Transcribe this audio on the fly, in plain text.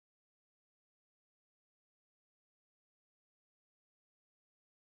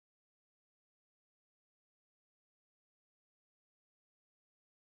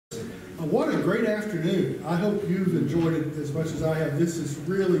What a great afternoon. I hope you've enjoyed it as much as I have. This has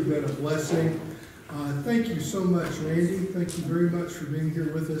really been a blessing. Thank you so much, Randy. Thank you very much for being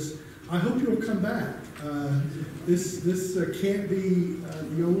here with us. I hope you'll come back. This can't be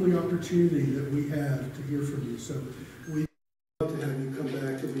the only opportunity that we have to hear from you. So we love to have you come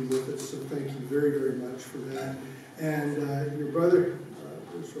back and be with us. So thank you very, very much for that. And your brother,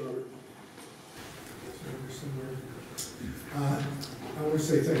 where's Robert? Somewhere. I want to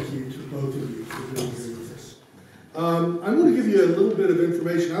say thank you to both of you for being here with us. I'm going to give you a little bit of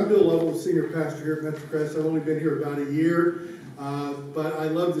information. I'm Bill Lovell, senior pastor here at Metrocrest. I've only been here about a year, but I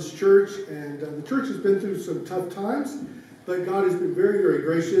love this church, and the church has been through some tough times, but God has been very, very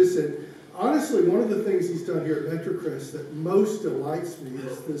gracious. And honestly, one of the things He's done here at Metrocrest that most delights me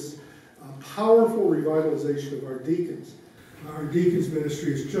is this powerful revitalization of our deacons. Our deacons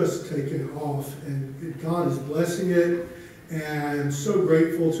ministry has just taken off, and God is blessing it, and so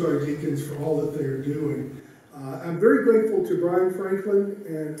grateful to our deacons for all that they are doing. I'm very grateful to Brian Franklin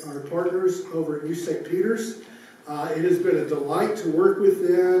and our partners over at New St. Peter's. It has been a delight to work with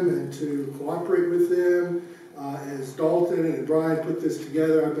them and to cooperate with them. As Dalton and Brian put this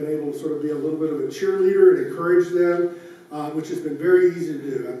together, I've been able to sort of be a little bit of a cheerleader and encourage them, which has been very easy to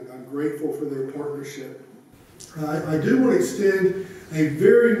do. I'm grateful for their partnership. I do want to extend a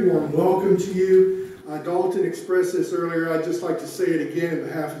very warm welcome to you. Dalton expressed this earlier. I'd just like to say it again on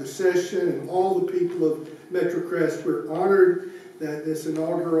behalf of the session and all the people of Metrocrest. We're honored that this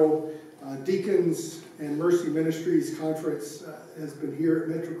inaugural Deacons and Mercy Ministries Conference has been here at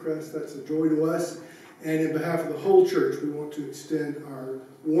Metrocrest. That's a joy to us. And in behalf of the whole church, we want to extend our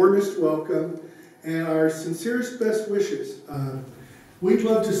warmest welcome and our sincerest best wishes. We'd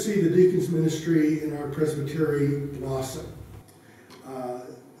love to see the Deacons ministry in our presbytery blossom.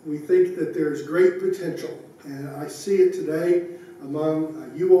 We think that there's great potential, and I see it today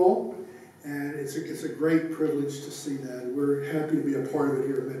among you all, and it's a great privilege to see that. We're happy to be a part of it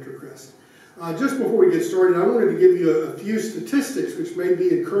here at Metrocrest. Just before we get started, I wanted to give you a few statistics which may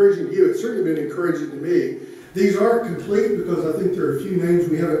be encouraging to you. It's certainly been encouraging to me. These aren't complete because I think there are a few names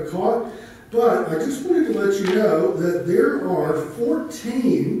we haven't caught, but I just wanted to let you know that there are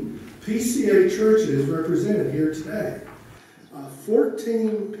 14 PCA churches represented here today.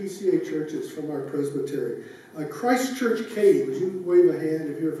 14 PCA churches from our presbytery. Christ Church Katy, would you wave a hand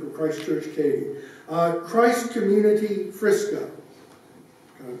if you're from Christ Church Katy? Christ Community Frisco.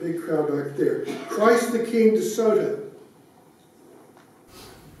 Got a big crowd back there. Christ the King DeSoto.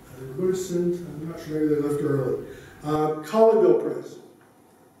 Woodson, I'm not sure, maybe they left early. Colleyville Press.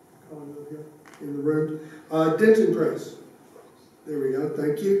 Colleyville here in the room. Denton Press. There we go,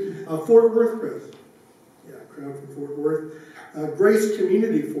 thank you. Fort Worth Press. Yeah, crowd from Fort Worth. Grace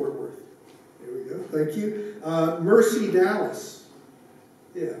Community Fort Worth. There we go, thank you. Mercy Dallas.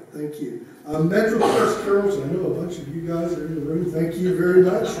 Yeah, thank you. Metrocrest Carrollton. I know a bunch of you guys are in the room. Thank you very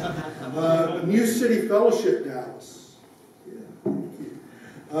much. New City Fellowship Dallas. Yeah, thank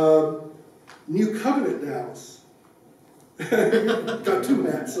you. New Covenant Dallas. Got two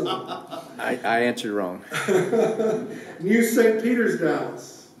hats on. I answered wrong. New St. Peter's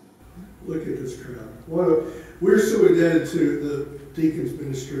Dallas. Look at this crowd. We're so indebted to the Deacons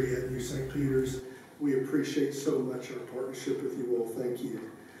ministry at New St. Peter's. We appreciate so much our partnership with you all. Thank you.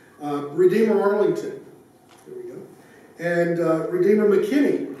 Redeemer Arlington. There we go. And Redeemer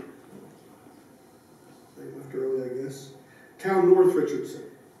McKinney. They left early, I guess. Town North Richardson.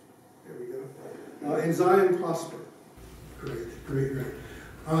 There we go. And Zion Prosper. Great.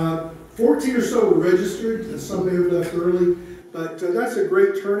 14 or so were registered, and some may have left early. But that's a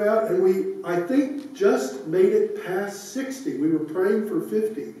great turnout, and we, I think, just made it past 60. We were praying for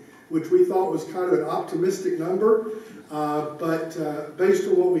 50, which we thought was kind of an optimistic number. But based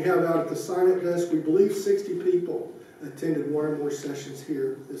on what we have out at the sign-up desk, we believe 60 people attended one or more sessions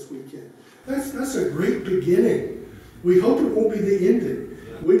here this weekend. That's a great beginning. We hope it won't be the ending.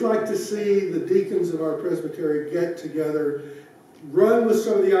 We'd like to see the deacons of our presbytery get together, run with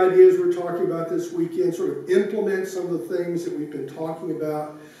some of the ideas we're talking about this weekend, sort of implement some of the things that we've been talking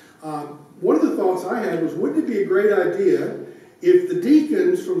about. One of the thoughts I had was, wouldn't it be a great idea if the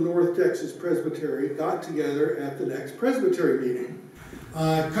deacons from North Texas Presbytery got together at the next presbytery meeting?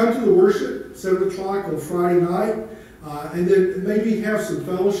 Come to the worship, 7 o'clock on Friday night, and then maybe have some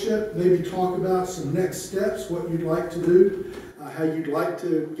fellowship, maybe talk about some next steps, what you'd like to do, how you'd like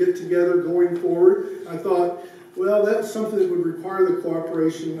to get together going forward. I thought, well, that's something that would require the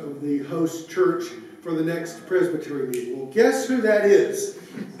cooperation of the host church for the next presbytery meeting. Well, guess who that is?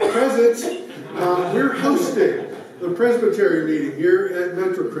 Present. We're hosting the presbytery meeting here at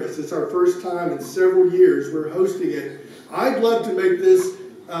Metrocrest. It's our first time in several years we're hosting it. I'd love to make this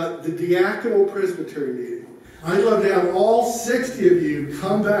the diaconal presbytery meeting. I'd love to have all 60 of you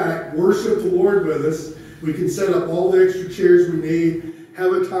come back, worship the Lord with us. We can set up all the extra chairs we need,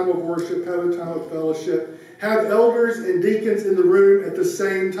 have a time of worship, have a time of fellowship, have elders and deacons in the room at the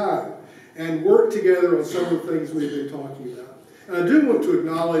same time, and work together on some of the things we've been talking about. And I do want to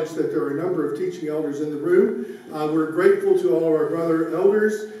acknowledge that there are a number of teaching elders in the room. We're grateful to all of our brother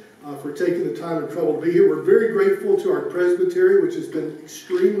elders for taking the time and trouble to be here. We're very grateful to our presbytery, which has been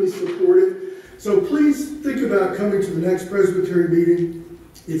extremely supportive. So please think about coming to the next presbytery meeting.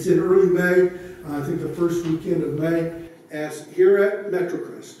 It's in early May, I think the first weekend of May, as here at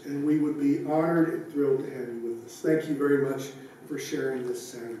MetroCrest. And we would be honored and thrilled to have you with us. Thank you very much for sharing this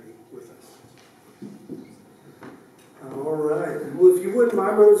Saturday with us. All right. Well, if you would, my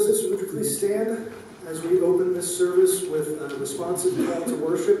brothers and sisters, would you please stand as we open this service with a responsive call to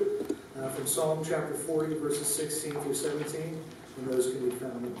worship from Psalm chapter 40, verses 16 through 17. And those can be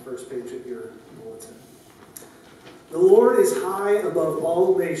found on the first page of your bulletin. The Lord is high above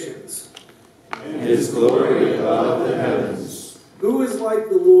all nations, and his glory above the heavens. Who is like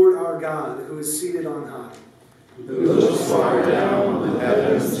the Lord our God, who is seated on high? Who looks far down on the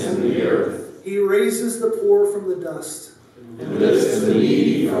heavens and the earth. He raises the poor from the dust, and lifts the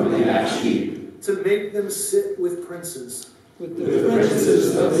needy from the ash heap, to make them sit with princes, with the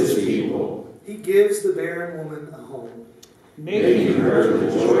princes of his people. He gives the barren woman a home, making her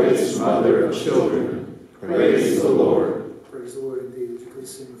the joyous mother of children. Praise the Lord. Praise the Lord indeed. Would you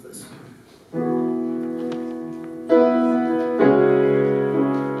please sing with us?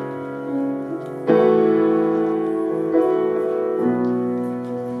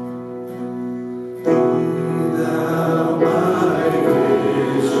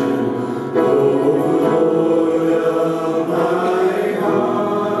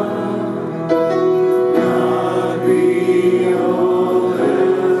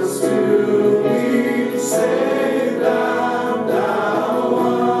 Save them, thou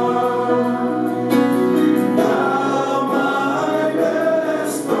art.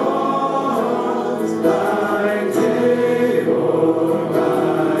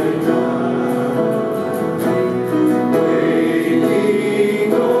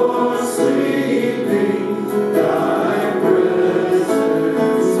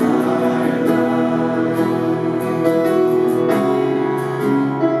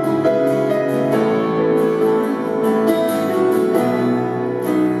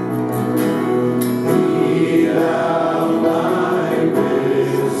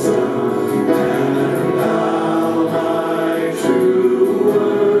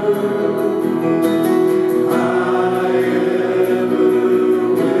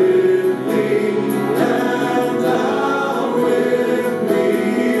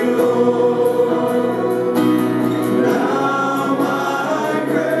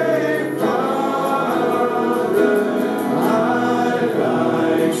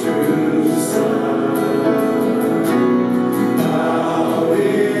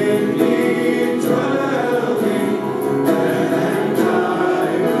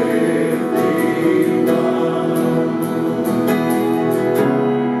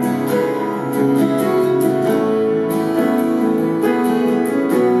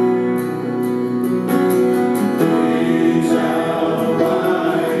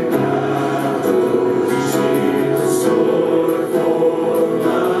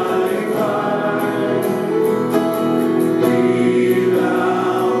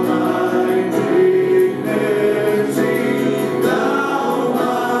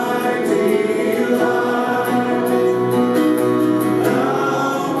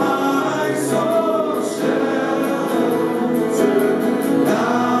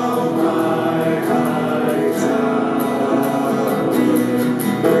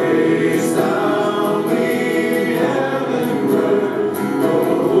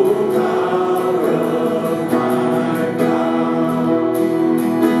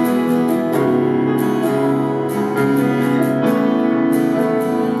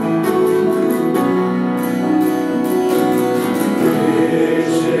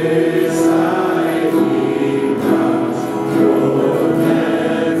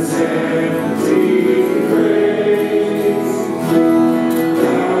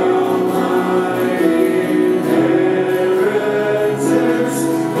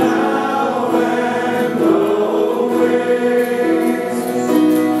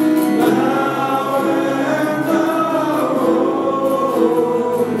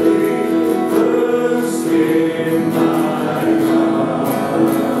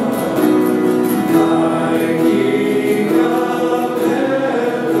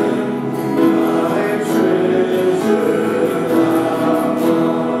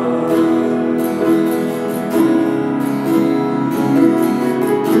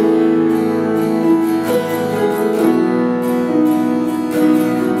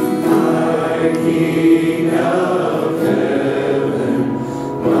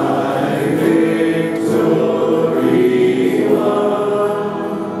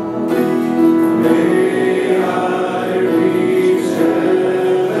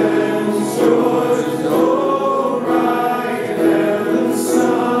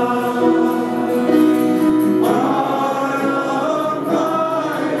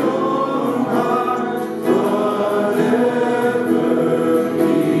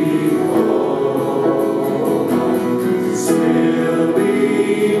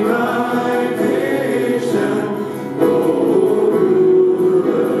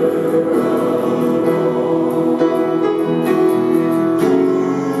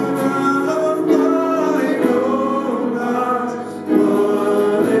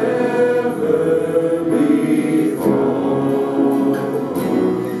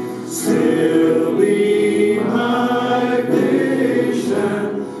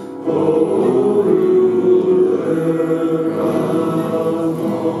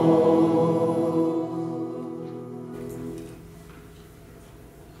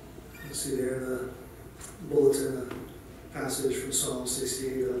 can see there in the bulletin a passage from Psalm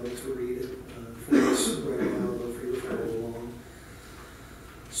 68 that I'd like to read for us right now. I'd love for you to follow along.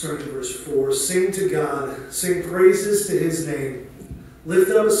 Starting in verse 4, sing to God, sing praises to his name.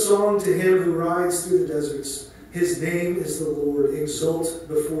 Lift up a song to him who rides through the deserts. His name is the Lord. Exult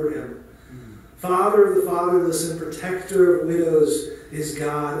before him. Father of the fatherless and protector of widows is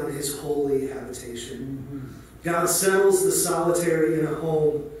God in his holy habitation. God settles the solitary in a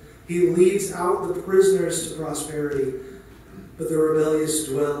home. He leads out the prisoners to prosperity, but the rebellious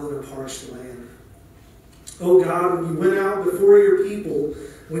dwell in a parched land. O God, when you went out before your people,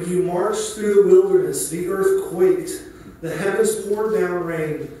 when you marched through the wilderness, the earth quaked, the heavens poured down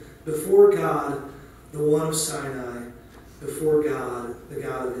rain before God, the one of Sinai, before God, the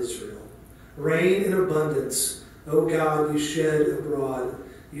God of Israel. Rain in abundance, O God, you shed abroad.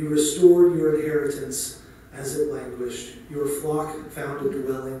 You restored your inheritance as it languished. Your flock found a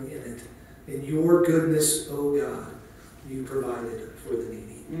dwelling in it. In your goodness, O God, you provided for the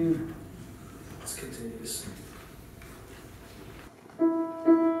needy. Let's continue to sing.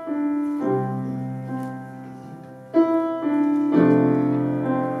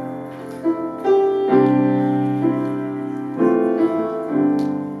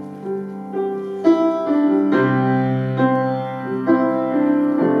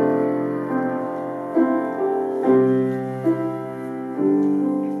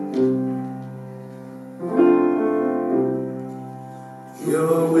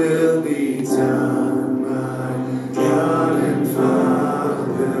 Your will be done, my God and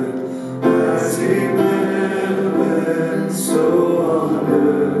Father, as in heaven, so on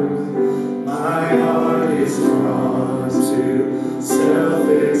earth. My heart is drawn to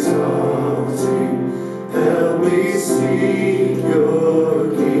self-exalting. Help me seek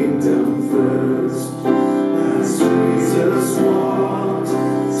your kingdom first. As Jesus walked,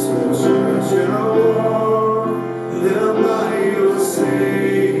 so shall I walk. Held by your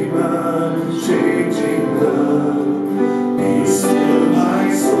same unchanging love. Be still, my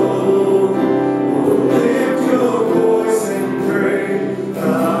soul. Oh, lift your voice and pray.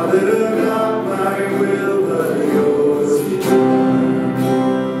 Father, not my will, but yours be done.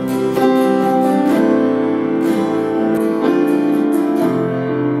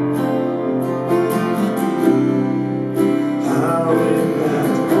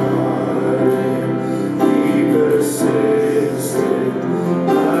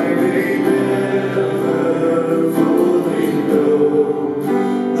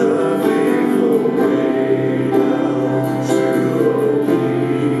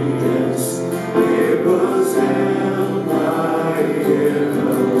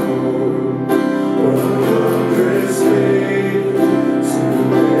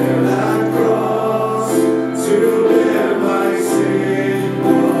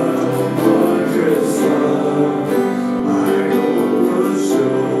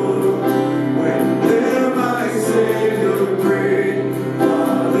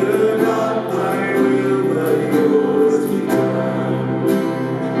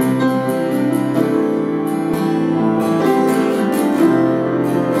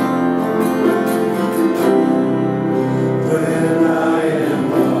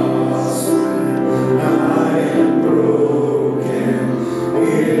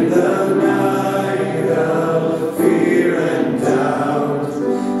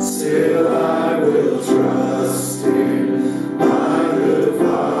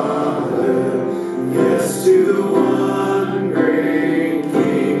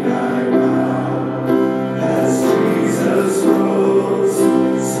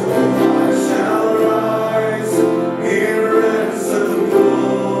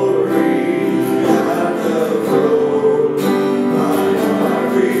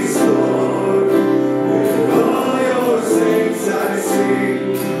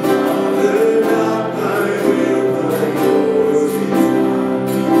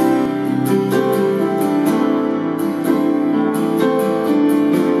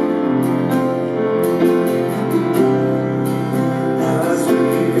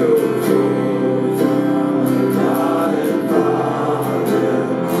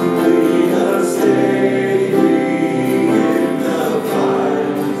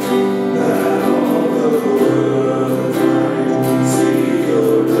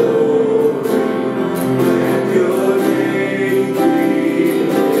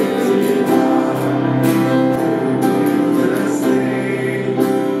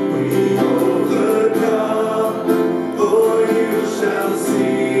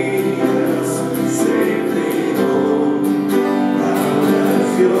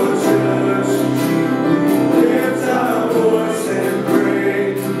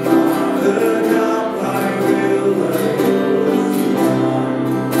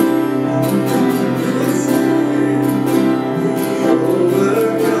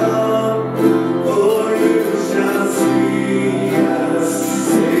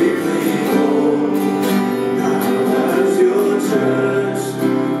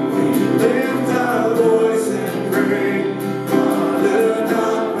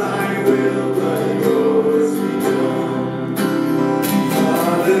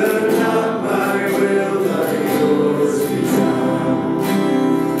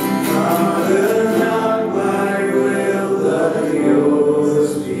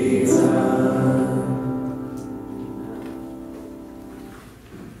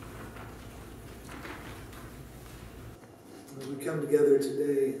 come together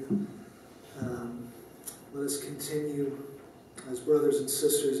today, let us continue as brothers and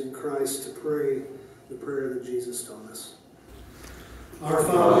sisters in Christ to pray the prayer that Jesus taught us. Our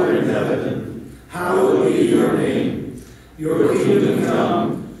Father in heaven, hallowed be your name. Your kingdom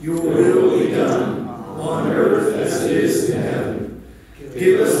come, your will be done, on earth as it is in heaven.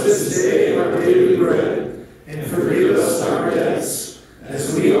 Give us this day our daily bread, and forgive us our debts,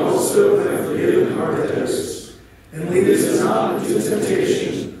 as we also have forgiven our debtors. And lead us not into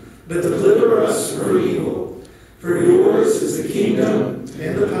temptation, but deliver us from evil. For yours is the kingdom,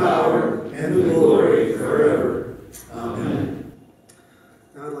 and the power, and the glory forever. Amen.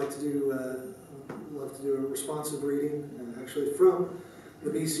 Now I'd like to do a responsive reading, actually from the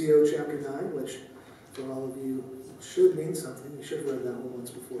BCO chapter 9, which for all of you should mean something. You should have read that one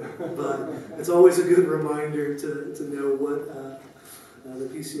once before. But it's always a good reminder to know what the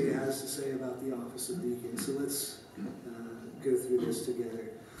PCA has to say about the office of deacon. So let's go through this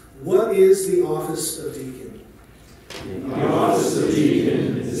together. What is the office of deacon? The office of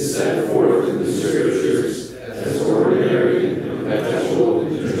deacon is set forth in the Scriptures as ordinary and perpetual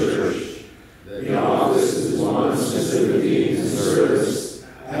in the church. The office is one of sympathy and service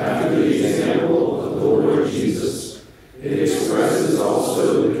after the example of the Lord Jesus. It expresses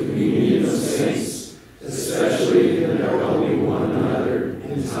also the communion of saints, especially in their helping one another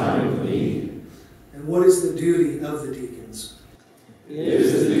in time of need. And what is the duty of the deacons? It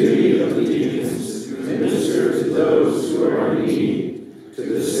is the duty of the deacons to minister to those who are in need, to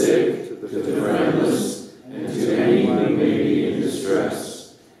the sick, to the friendless, and to any who may be in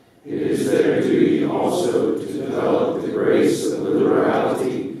distress. It is their duty also to develop the grace of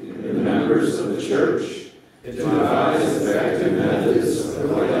liberality in the members of the church, to devise effective methods of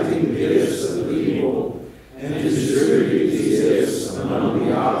collecting the gifts of the people, and to distribute these gifts among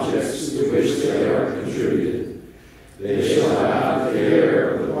the objects to which they are contributed. They shall have care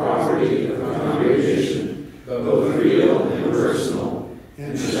of the property of the congregation, both real and personal,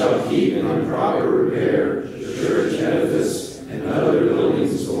 and shall keep in proper repair the church edifice and other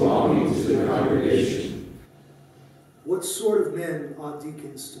buildings belonging to the congregation. What sort of men ought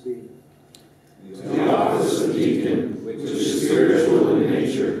deacons to be? The office of deacon, which is spiritual in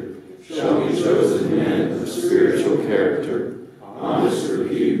nature, shall be chosen men of spiritual character, honest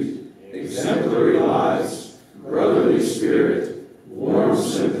repute, exemplary lives, brotherly spirit, warm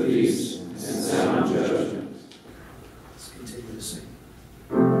sympathies, and sound judgment. Let's continue to sing.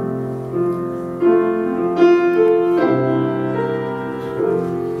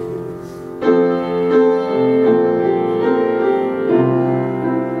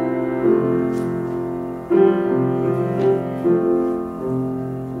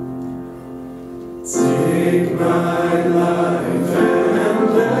 Take my life and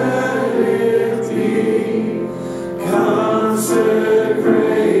let it be consecrated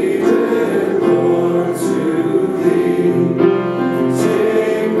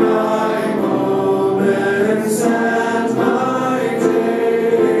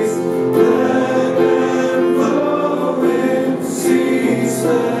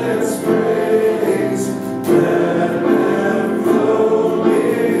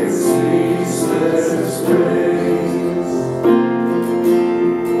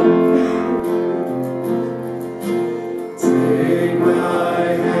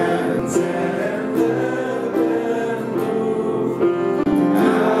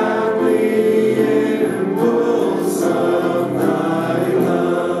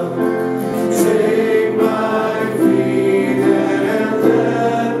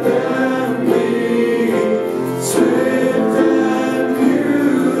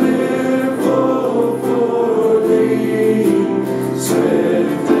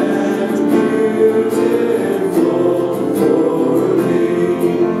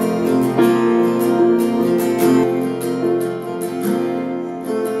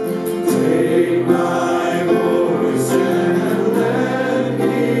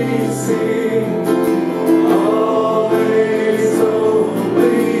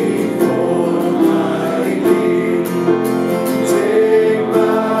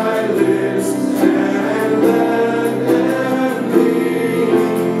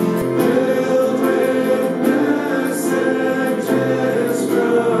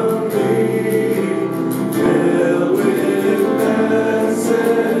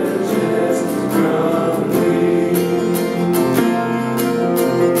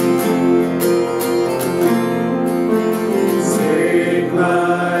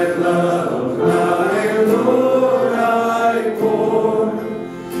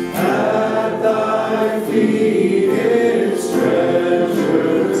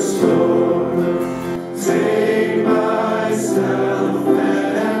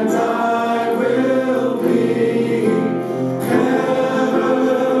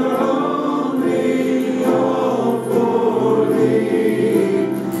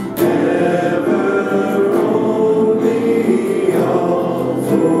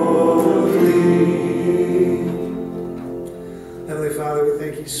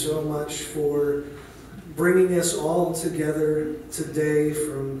today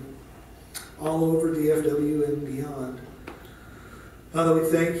from all over DFW and beyond. Father, we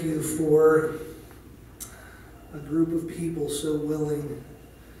thank you for a group of people so willing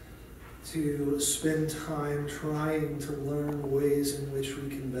to spend time trying to learn ways in which we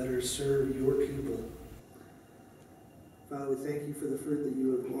can better serve your people. Father, we thank you for the fruit that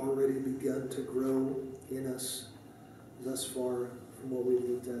you have already begun to grow in us thus far from what we've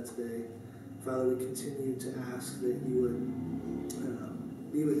looked at today. Father, we continue to ask that you would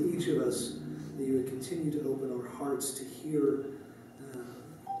be with each of us, that you would continue to open our hearts to hear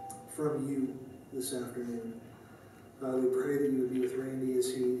from you this afternoon. Father, we pray that you would be with Randy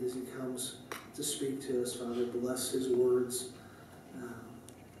as he comes to speak to us. Father, bless his words.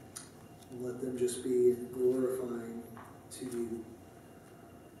 And let them just be glorifying to you.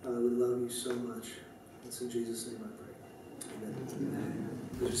 Father, we love you so much. It's in Jesus' name I pray. Amen.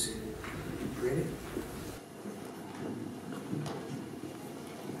 Good to see you. Randy?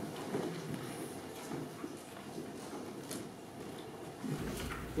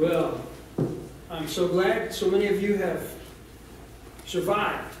 Well, I'm so glad so many of you have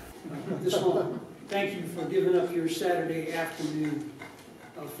survived this long. Thank you for giving up your Saturday afternoon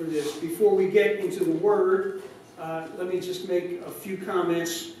for this. Before we get into the Word, let me just make a few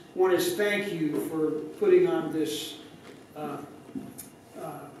comments. One is thank you for putting on this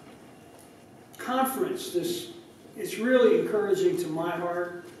conference. It's really encouraging to my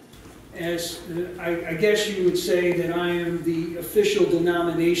heart. As I guess you would say that I am the official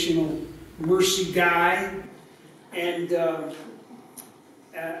denominational mercy guy, and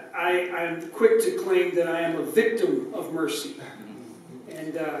I'm quick to claim that I am a victim of mercy.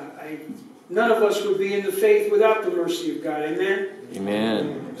 And none of us would be in the faith without the mercy of God. Amen?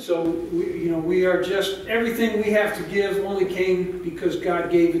 Amen. So, we are just, everything we have to give only came because God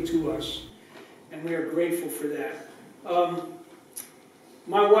gave it to us. And we are grateful for that.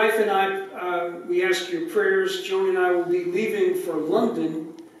 My wife and I, we ask your prayers. Joan and I will be leaving for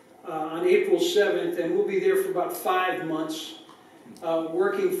London on April 7th, and we'll be there for about 5 months,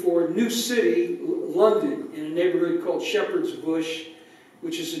 working for New City, London, in a neighborhood called Shepherd's Bush,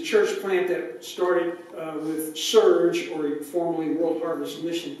 which is a church plant that started with Surge, or formerly World Harvest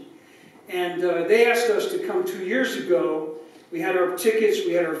Mission. And they asked us to come 2 years ago. We had our tickets,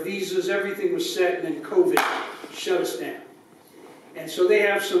 we had our visas, everything was set, and then COVID shut us down. And so they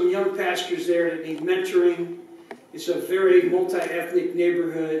have some young pastors there that need mentoring. It's a very multi-ethnic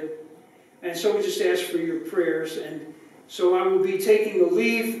neighborhood. And so we just ask for your prayers. And so I will be taking a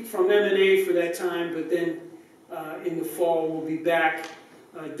leave from M&A for that time, but then in the fall we'll be back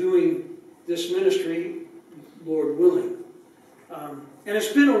doing this ministry, Lord willing. And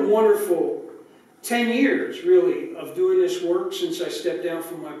it's been a wonderful 10 years, really, of doing this work since I stepped down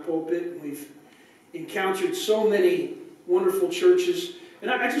from my pulpit. We've encountered so many wonderful churches,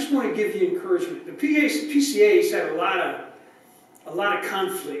 and I just want to give you encouragement. The PCA's had a lot of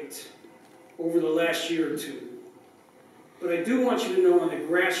conflict over the last year or two, but I do want you to know on the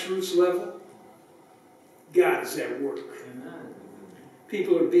grassroots level, God is at work. Amen.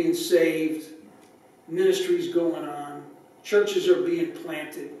 People are being saved, ministries going on, churches are being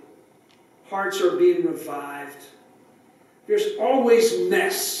planted, hearts are being revived. There's always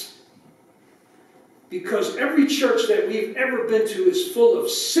mess, because every church that we've ever been to is full of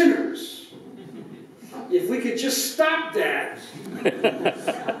sinners. If we could just stop that,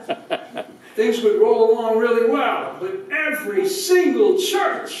 things would roll along really well. But every single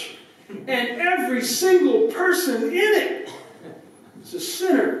church and every single person in it is a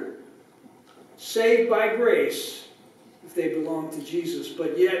sinner, saved by grace if they belong to Jesus.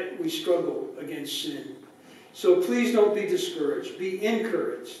 But yet we struggle against sin. So please don't be discouraged. Be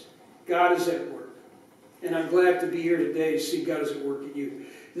encouraged. God is at work. And I'm glad to be here today to see God is at work in you.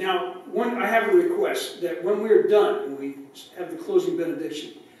 Now, I have a request that when we're done, when we have the closing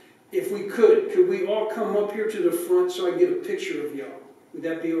benediction, if we could we all come up here to the front so I get a picture of y'all? Would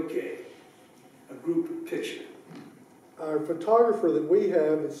that be okay? A group picture. Our photographer that we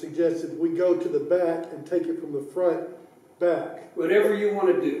have has suggested we go to the back and take it from the front back. Whatever you want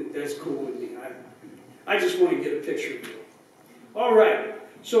to do, that's cool with me. I just want to get a picture of you. All right.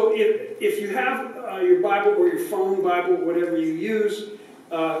 So if you have your Bible or your phone Bible, whatever you use,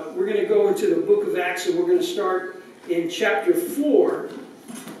 we're going to go into the book of Acts, and we're going to start in chapter 4.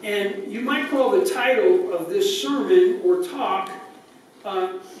 And you might call the title of this sermon or talk,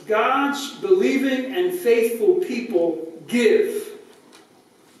 God's Believing and Faithful People Give.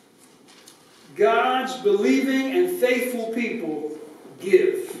 God's believing and faithful people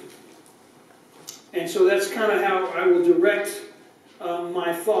give. And so that's kind of how I will direct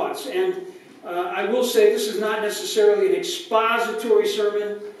my thoughts. And I will say this is not necessarily an expository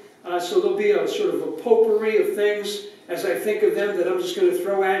sermon, so there'll be a sort of a potpourri of things as I think of them that I'm just going to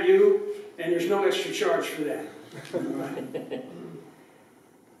throw at you, and there's no extra charge for that.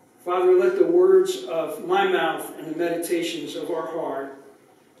 Father, let the words of my mouth and the meditations of our heart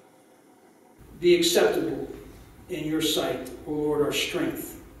be acceptable in your sight, O Lord, our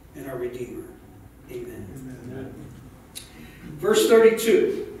strength and our Redeemer. Amen. Amen. Verse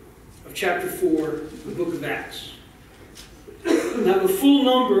 32 of chapter 4, the book of Acts. Now the full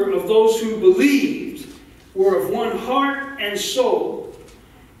number of those who believed were of one heart and soul,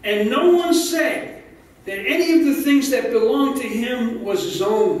 and no one said that any of the things that belonged to him was his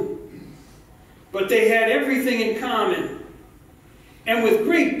own, but they had everything in common. And with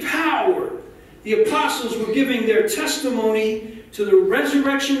great power, the apostles were giving their testimony to the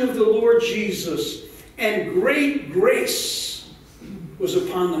resurrection of the Lord Jesus, and great grace was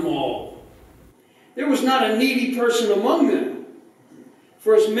upon them all. There was not a needy person among them,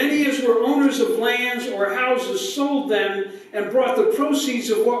 for as many as were owners of lands or houses sold them and brought the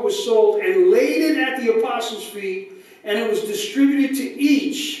proceeds of what was sold and laid it at the apostles' feet, and it was distributed to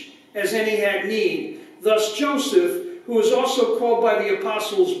each as any had need. Thus Joseph, who was also called by the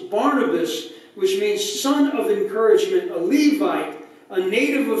apostles Barnabas, which means son of encouragement, a Levite, a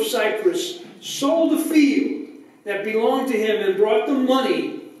native of Cyprus, sold a field that belonged to him and brought the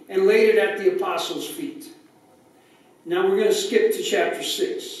money and laid it at the apostles' feet. Now we're going to skip to chapter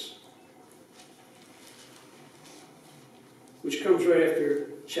 6, which comes right after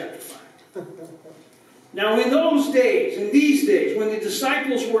chapter 5. Now in these days, when the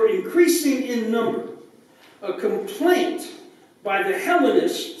disciples were increasing in number, a complaint by the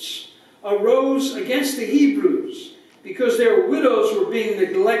Hellenists arose against the Hebrews because their widows were being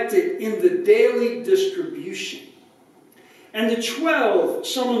neglected in the daily distribution. And the 12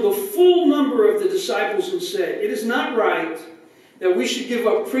 summoned the full number of the disciples and said, "It is not right that we should give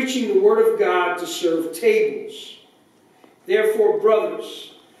up preaching the word of God to serve tables. Therefore,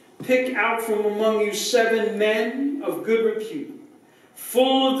 brothers, pick out from among you 7 men of good repute,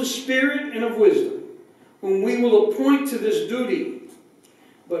 full of the Spirit and of wisdom, whom we will appoint to this duty.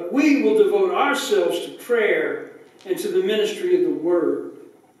 But we will devote ourselves to prayer and to the ministry of the word."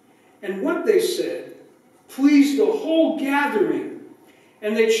 And what they said pleased the whole gathering.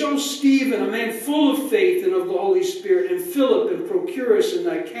 And they chose Stephen, a man full of faith and of the Holy Spirit, and Philip, and Prochorus, and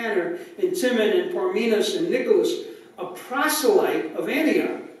Nicanor, and Timon, and Parmenas, and Nicholas, a proselyte of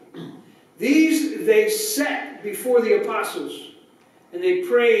Antioch. These they set before the apostles, and they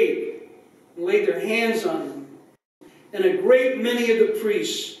prayed and laid their hands on them. And a great many of the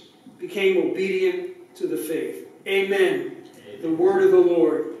priests became obedient to the faith. Amen. The word of the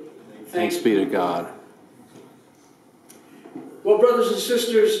Lord. Thanks be to God. Well, brothers and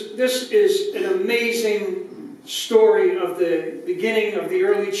sisters, this is an amazing story of the beginning of the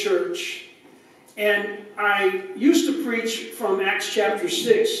early church. And I used to preach from Acts chapter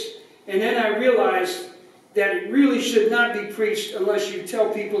 6, and then I realized that it really should not be preached unless you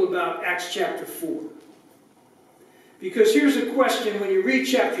tell people about Acts chapter 4. Because here's a question when you read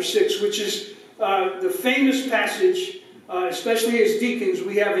chapter 6, which is the famous passage, especially as deacons,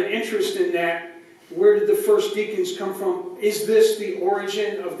 we have an interest in that. Where did the first deacons come from? Is this the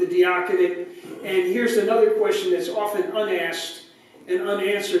origin of the diaconate? And here's another question that's often unasked and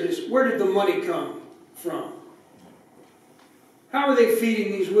unanswered is, where did the money come from? How are they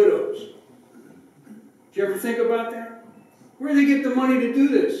feeding these widows? Did you ever think about that? Where do they get the money to do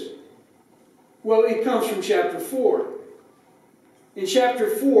this? Well, it comes from chapter 4. In chapter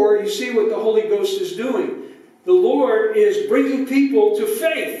 4, you see what the Holy Ghost is doing. The Lord is bringing people to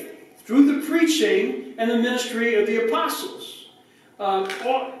faith through the preaching and the ministry of the apostles.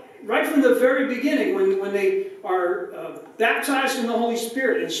 Right from the very beginning, when they are baptized in the Holy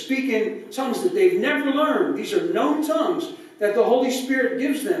Spirit and speak in tongues that they've never learned. These are known tongues that the Holy Spirit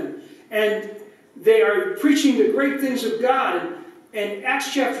gives them. And they are preaching the great things of God. And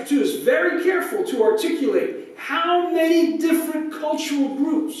Acts chapter 2 is very careful to articulate how many different cultural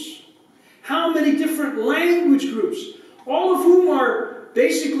groups, how many different language groups, all of whom are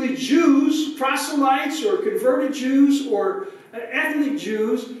basically Jews, proselytes or converted Jews or ethnic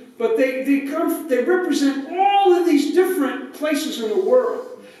Jews, but they represent all of these different places in the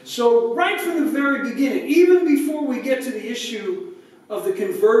world. So right from the very beginning, even before we get to the issue of the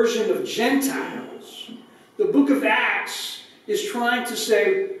conversion of Gentiles, the book of Acts is trying to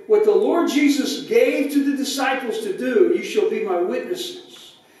say what the Lord Jesus gave to the disciples to do, you shall be my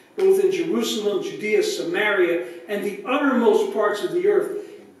witnesses, both in Jerusalem, Judea, Samaria, and the uttermost parts of the earth,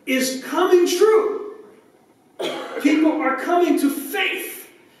 is coming true. People are coming to faith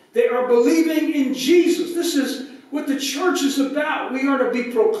They are believing in Jesus. This is what the church is about. We are to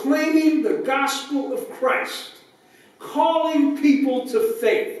be proclaiming the gospel of Christ, calling people to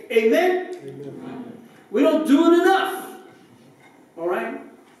faith. Amen? Amen. We don't do it enough. All right?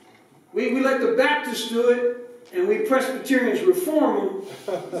 We let the Baptists do it, and we Presbyterians reform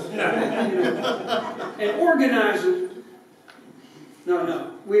them and organize them.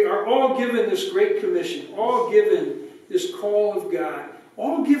 No. We are all given this great commission, all given this call of God,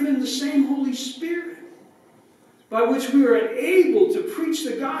 all given the same Holy Spirit, by which we are able to preach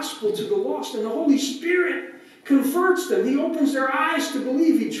the gospel to the lost. And the Holy Spirit converts them. He opens their eyes to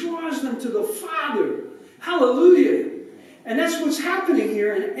believe. He draws them to the Father. Hallelujah. And that's what's happening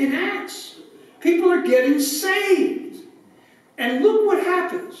here in Acts. People are getting saved. And look what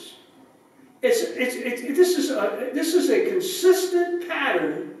happens. This is a consistent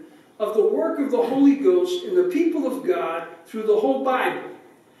pattern of the work of the Holy Ghost in the people of God through the whole Bible.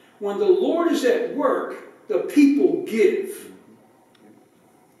 When the Lord is at work, the people give.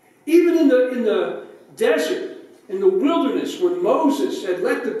 Even in the desert, in the wilderness, when Moses had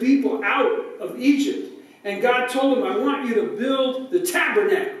let the people out of Egypt, and God told him, I want you to build the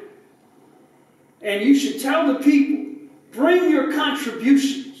tabernacle. And you should tell the people, bring your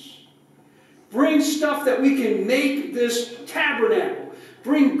contributions. Bring stuff that we can make this tabernacle.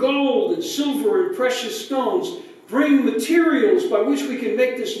 Bring gold and silver and precious stones. Bring materials by which we can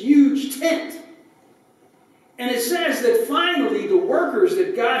make this huge tent. And it says that finally the workers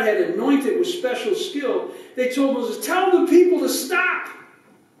that God had anointed with special skill, they told Moses, tell the people to stop.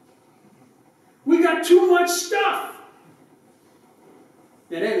 We got too much stuff.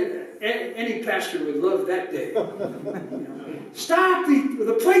 And any pastor would love that day. Stop,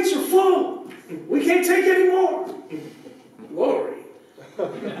 the plates are full. We can't take any more. Glory.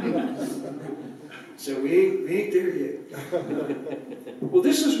 So we ain't there yet. Well,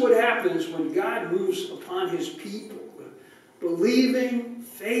 this is what happens when God moves upon his people. Believing,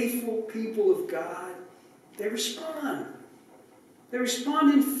 faithful people of God, they respond. They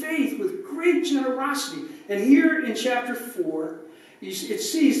respond in faith with great generosity. And here in chapter 4, it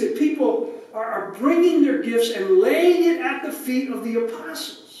sees that people are bringing their gifts and laying it at the feet of the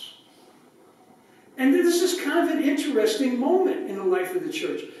apostles. And this is kind of an interesting moment in the life of the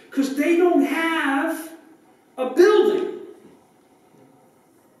church, because they don't have a building.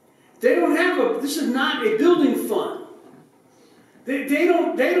 They don't have this is not a building fund. They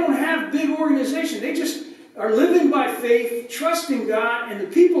don't have big organization. They just are living by faith, trusting God, and the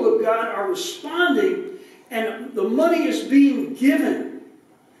people of God are responding, and the money is being given.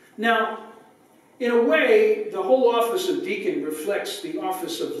 Now, in a way, the whole office of deacon reflects the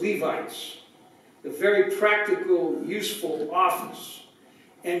office of Levites, the very practical, useful office.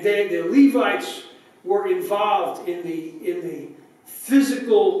 And the Levites were involved in the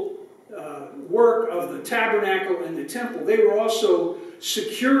physical work of the tabernacle and the temple. They were also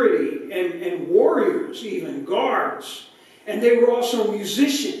security and warriors, even guards. And they were also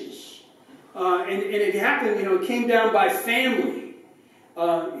musicians. And it happened, it came down by family.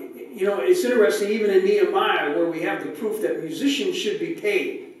 It's interesting, even in Nehemiah, where we have the proof that musicians should be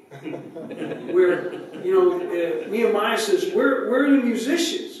paid. Where, Nehemiah says, where are the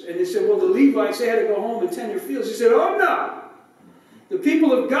musicians? And they said, well, the Levites, they had to go home and tend their fields. He said, oh, no. The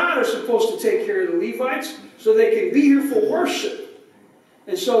people of God are supposed to take care of the Levites so they can be here for worship.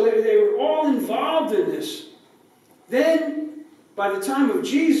 And so they were all involved in this. Then, by the time of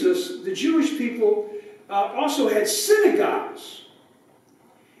Jesus, the Jewish people also had synagogues.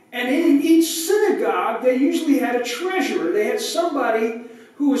 And in each synagogue, they usually had a treasurer. They had somebody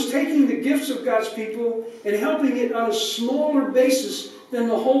who was taking the gifts of God's people and helping it on a smaller basis than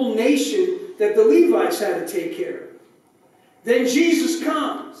the whole nation that the Levites had to take care of. Then Jesus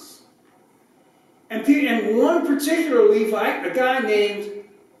comes. And one particular Levite, a guy named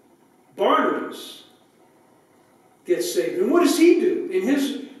Barnabas, gets saved. And what does he do? In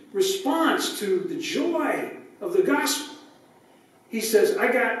his response to the joy of the gospel, he says,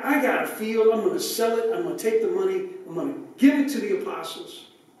 I got a field, I'm going to sell it, I'm going to take the money, I'm going to give it to the apostles.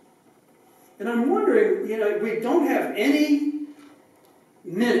 And I'm wondering, we don't have any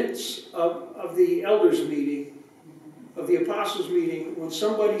minutes of the elders' meeting, of the apostles' meeting, when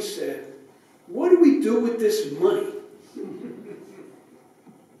somebody said, what do we do with this money?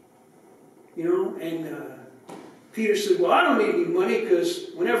 And Peter said, well, I don't need any money,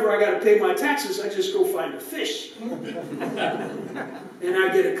 because whenever I got to pay my taxes, I just go find a fish. And I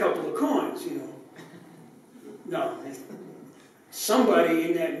get a couple of coins, No. Somebody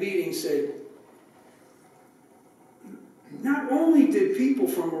in that meeting said, not only did people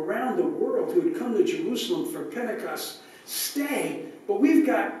from around the world who had come to Jerusalem for Pentecost stay. But we've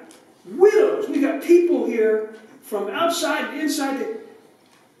got widows. We've got people here from outside, inside.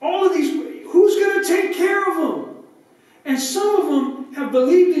 All of these, who's going to take care of them? And some of them have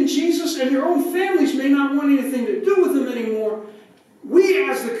believed in Jesus, and their own families may not want anything to do with them anymore. We,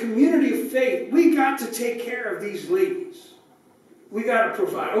 as the community of faith, we got to take care of these ladies. We got to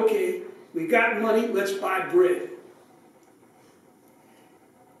provide. Okay, we got money, let's buy bread.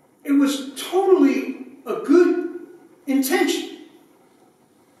 It was totally a good intention.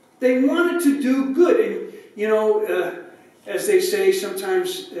 They wanted to do good. And, you know, as they say,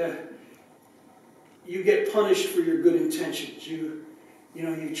 sometimes you get punished for your good intentions. You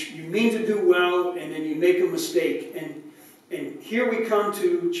mean to do well, and then you make a mistake. And here we come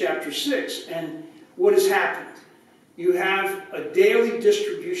to chapter 6, and what has happened? You have a daily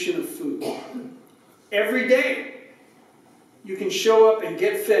distribution of food. Every day, you can show up and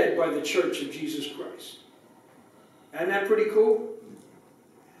get fed by the Church of Jesus Christ. Isn't that pretty cool?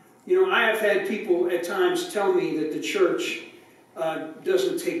 You know, I have had people at times tell me that the church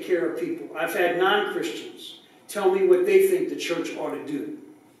doesn't take care of people. I've had non-Christians tell me what they think the church ought to do.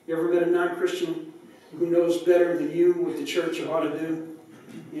 You ever met a non-Christian who knows better than you what the church ought to do?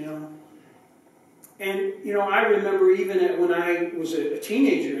 You know? And, you know, I remember even when I was a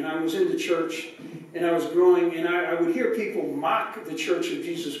teenager and I was in the church and I was growing, and I would hear people mock the Church of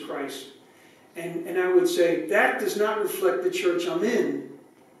Jesus Christ. And I would say, that does not reflect the church I'm in.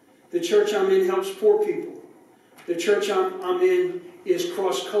 The church I'm in helps poor people. The church I'm in is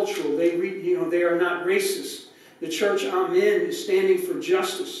cross-cultural. They are not racist. The church I'm in is standing for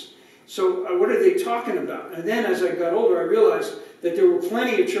justice. So what are they talking about? And then as I got older, I realized that there were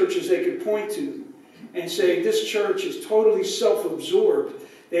plenty of churches they could point to and say, this church is totally self-absorbed.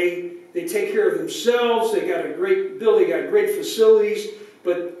 They take care of themselves. They got a great building, they got great facilities,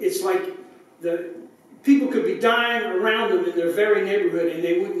 but it's like the people could be dying around them in their very neighborhood and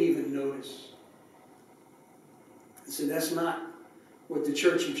they wouldn't even notice. I said, that's not what the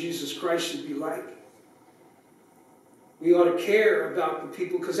Church of Jesus Christ should be like. We ought to care about the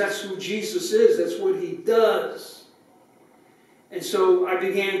people because that's who Jesus is. That's what he does. And so I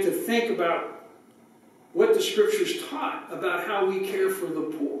began to think about what the Scriptures taught about how we care for the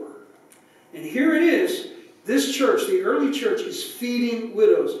poor. And here it is. This church, the early church, is feeding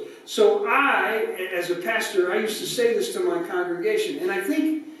widows. So I, as a pastor, I used to say this to my congregation, and I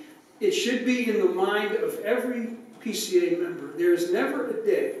think it should be in the mind of every PCA member. There is never a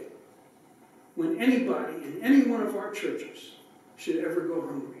day when anybody in any one of our churches should ever go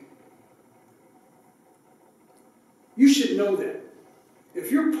hungry. You should know that.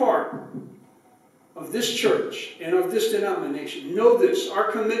 If you're part of this church and of this denomination, know this,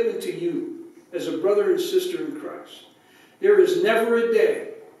 our commitment to you as a brother and sister in Christ. There is never a day,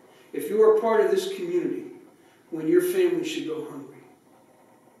 if you are part of this community, when your family should go hungry.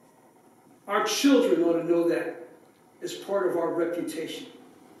 Our children ought to know that as part of our reputation.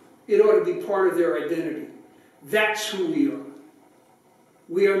 It ought to be part of their identity. That's who we are.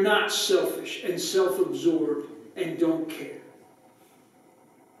 We are not selfish and self-absorbed and don't care.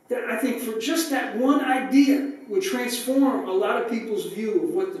 I think for just that one idea would transform a lot of people's view of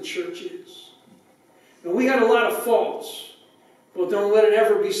what the church is. And we got a lot of faults, but don't let it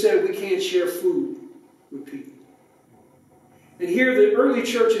ever be said we can't share food with people. And here the early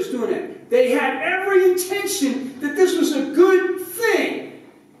church is doing that. They had every intention that this was a good thing.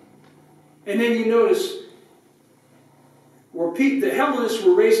 And then you notice where the Hellenists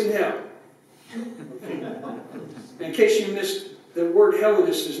were raising hell. In case you missed, the word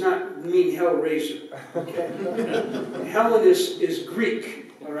Hellenist does not mean hellraiser. Okay? Hellenist is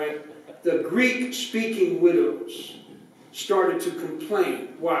Greek, all right? The Greek-speaking widows started to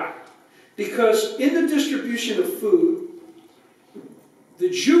complain. Why? Because in the distribution of food, the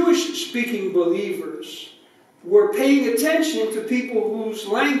Jewish-speaking believers were paying attention to people whose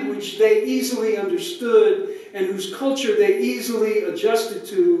language they easily understood and whose culture they easily adjusted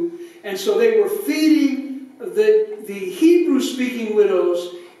to. And so they were feeding the Hebrew-speaking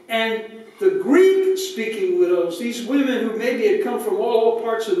widows and the Greek-speaking widows, these women who maybe had come from all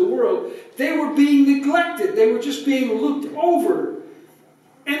parts of the world, they were being neglected. They were just being looked over.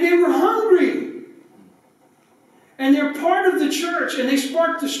 And they were hungry. And they're part of the church, and they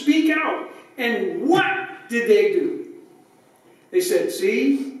sparked to speak out. And what did they do? They said,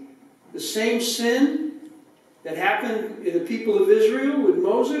 see, the same sin that happened in the people of Israel with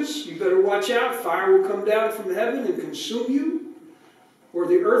Moses, you better watch out. Fire will come down from heaven and consume you. Or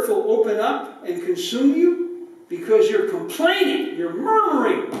the earth will open up and consume you because you're complaining, you're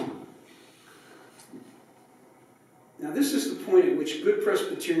murmuring. Now this is the point at which good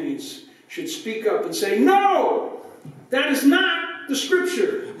Presbyterians should speak up and say, no! That is not the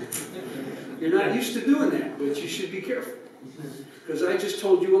scripture. You're not used to doing that, but you should be careful. Because I just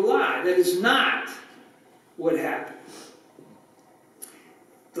told you a lie. That is not what happened.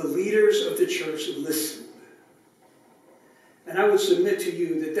 The leaders of the church listened. And I would submit to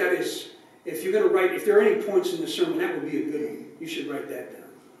you that that is, if you're going to write, if there are any points in the sermon, that would be a good one. You should write that down.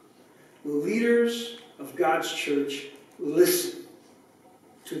 The leaders of God's church listen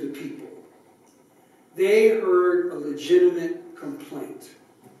to the people. They heard a legitimate complaint.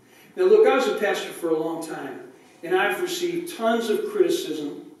 Now look, I was a pastor for a long time, and I've received tons of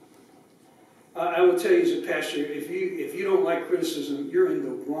criticism. I will tell you as a pastor, if you don't like criticism, you're in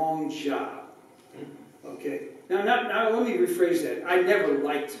the wrong job. Okay? Now let me rephrase that. I never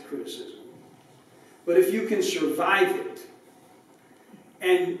liked criticism. But if you can survive it,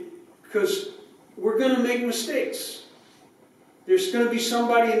 and because we're going to make mistakes. There's going to be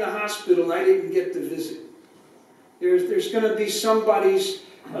somebody in the hospital I didn't get to visit. There's going to be somebody's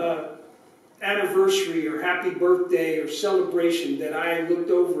anniversary or happy birthday or celebration that I looked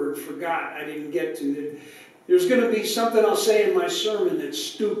over and forgot I didn't get to. There's going to be something I'll say in my sermon that's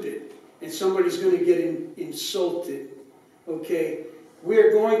stupid, and somebody's going to get insulted. Okay? We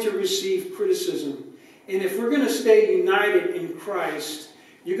are going to receive criticism. And if we're going to stay united in Christ,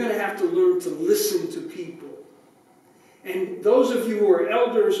 you're going to have to learn to listen to people. And those of you who are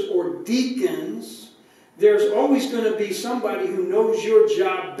elders or deacons, there's always going to be somebody who knows your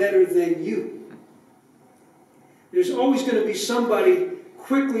job better than you. There's always going to be somebody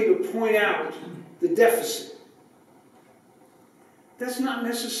quickly to point out the deficit. That's not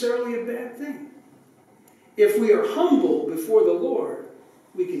necessarily a bad thing. If we are humble before the Lord,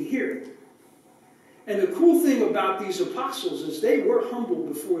 we can hear it. And the cool thing about these apostles is they were humble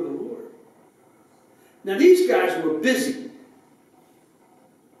before the Lord. Now these guys were busy.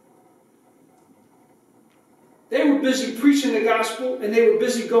 They were busy preaching the gospel, and they were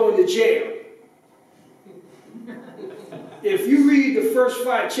busy going to jail. If you read the first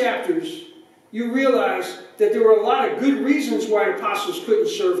 5 chapters, you realize that there were a lot of good reasons why apostles couldn't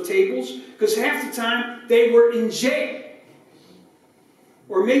serve tables, because half the time they were in jail.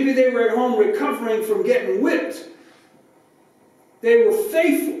 Or maybe they were at home recovering from getting whipped. They were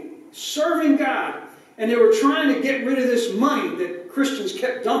faithful, serving God, and they were trying to get rid of this money that Christians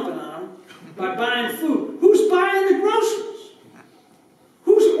kept dumping on them by buying food. Who's buying the groceries?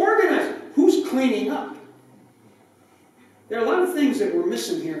 Who's organizing? Who's cleaning up? There are a lot of things that we're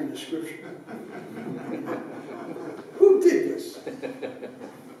missing here in the scripture. Who did this?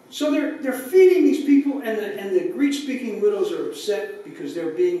 So they're feeding these people, and the Greek-speaking widows are upset because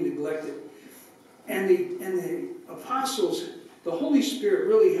they're being neglected. And the apostles, the Holy Spirit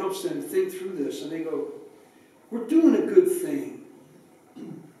really helps them think through this, and they go, we're doing a good thing.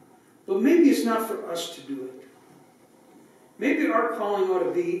 But maybe it's not for us to do it. Maybe our calling ought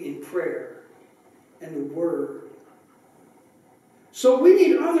to be in prayer and the Word. So we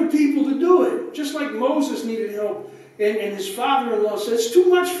need other people to do it, just like Moses needed help. And his father-in-law said, it's too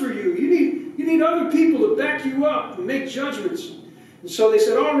much for you. You need other people to back you up and make judgments. And so they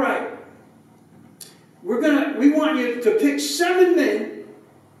said, all right, we want you to pick 7 men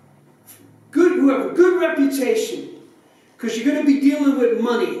who have a good reputation, because you're going to be dealing with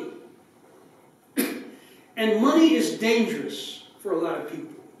money. And money is dangerous for a lot of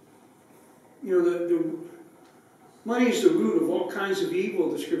people. You know, money is the root of all kinds of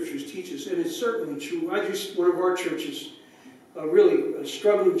evil, the scriptures teach us, and it's certainly true. One of our churches, really a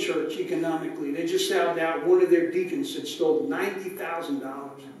struggling church economically, they just found out one of their deacons had stole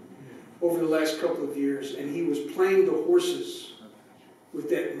 $90,000 over the last couple of years, and he was playing the horses with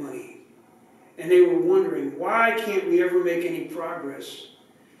that money. And they were wondering, why can't we ever make any progress?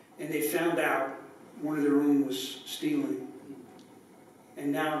 And they found out one of their own was stealing.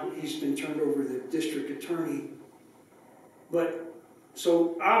 And now he's been turned over to the district attorney. But,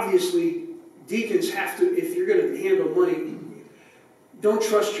 so obviously, deacons have to, if you're going to handle money, don't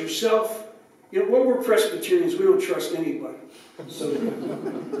trust yourself. You know, well, we're Presbyterians, we don't trust anybody. So,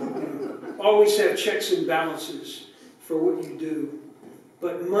 always have checks and balances for what you do.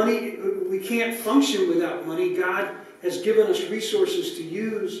 But money, we can't function without money. God has given us resources to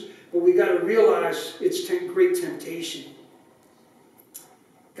use, but we got to realize it's great temptation.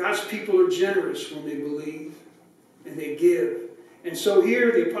 God's people are generous when they believe and they give. And so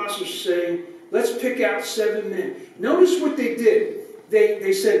here the apostles are saying, let's pick out 7 men. Notice what they did.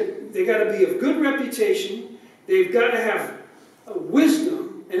 They said they got to be of good reputation, they've got to have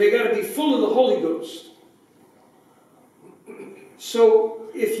wisdom, and they got to be full of the Holy Ghost. So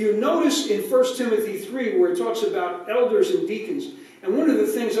if you notice in 1 Timothy 3 where it talks about elders and deacons, and one of the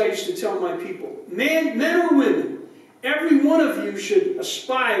things I used to tell my people, men or women, Every one of you should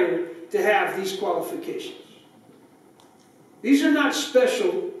aspire to have these qualifications. These are not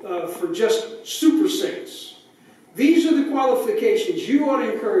special for just super saints. These are the qualifications you ought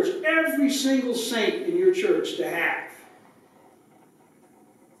to encourage every single saint in your church to have.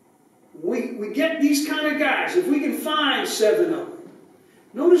 We get these kind of guys, if we can find 7 of them.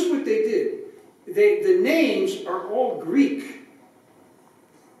 Notice what they did. The names are all Greek.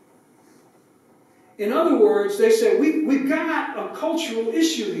 In other words, they said, we've got a cultural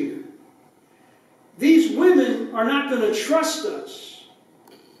issue here. These women are not going to trust us.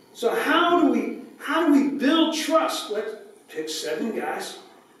 So how do we build trust? Let's pick 7 guys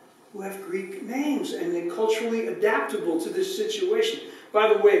who have Greek names and they're culturally adaptable to this situation. By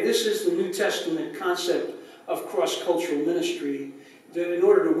the way, this is the New Testament concept of cross-cultural ministry. That in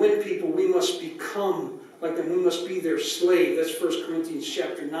order to win people, we must become like them. We must be their slave. That's 1 Corinthians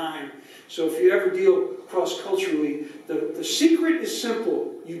chapter 9. So if you ever deal cross-culturally, the secret is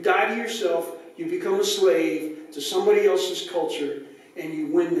simple. You die to yourself, you become a slave to somebody else's culture, and you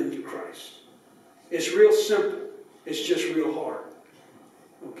win them to Christ. It's real simple. It's just real hard.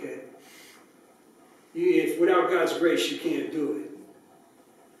 Okay? If without God's grace, you can't do it.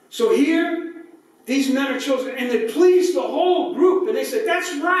 So here, these men are chosen, and they pleased the whole group, and they said,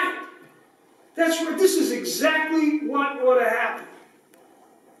 that's right. That's right. This is exactly what ought to happen.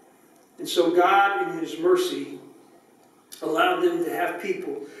 And so God, in His mercy, allowed them to have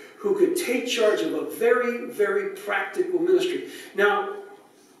people who could take charge of a very, very practical ministry. Now,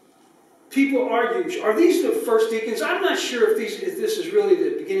 people argue, are these the first deacons? I'm not sure if this is really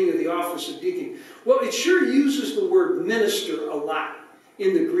the beginning of the office of deacon. Well, it sure uses the word minister a lot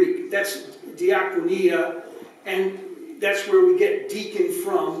in the Greek. That's diakonia, and that's where we get deacon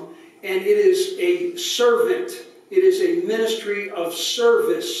from. And it is a servant. It is a ministry of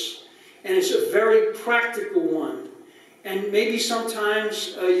service. And it's a very practical one. And maybe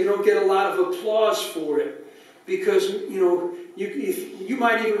sometimes you don't get a lot of applause for it. Because, you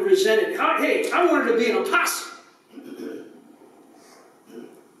might even resent it. Hey, I wanted to be an apostle.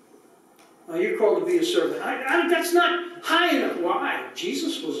 You're called to be a servant. That's not high enough. Why?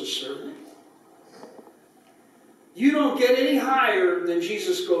 Jesus was a servant. You don't get any higher than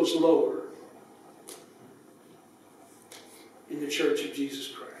Jesus goes lower in the church of Jesus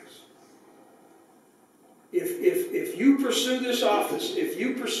Christ. If you pursue this office, if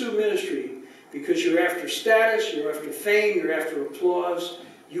you pursue ministry because you're after status, you're after fame, you're after applause,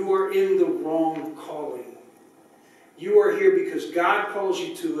 you are in the wrong calling. You are here because God calls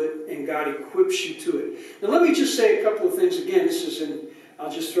you to it and God equips you to it. Now let me just say a couple of things again.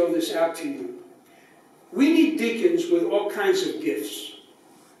 I'll just throw this out to you. We need deacons with all kinds of gifts.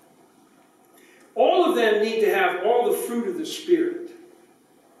 All of them need to have all the fruit of the Spirit.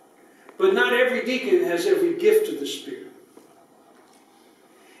 But not every deacon has every gift of the Spirit.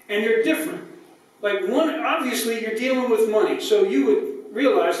 And they're different. Like obviously you're dealing with money, so you would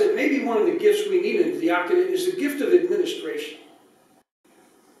realize that maybe one of the gifts we need in the diaconate is the gift of administration.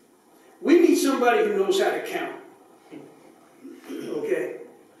 We need somebody who knows how to count. Okay?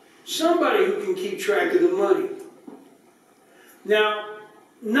 Somebody who can keep track of the money. Now,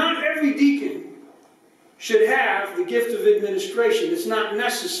 not every deacon should have the gift of administration. It's not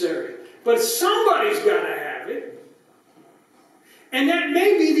necessary. But somebody's got to have it. And that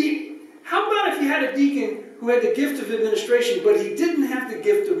may be how about if you had a deacon who had the gift of administration, but he didn't have the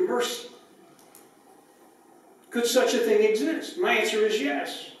gift of mercy? Could such a thing exist? My answer is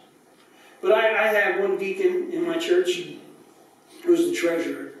yes. But I had one deacon in my church who was the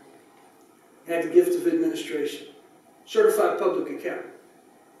treasurer, had the gift of administration, certified public accountant.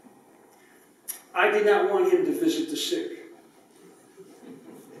 I did not want him to visit the sick,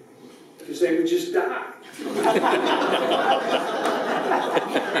 because they would just die.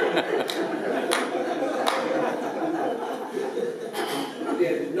 They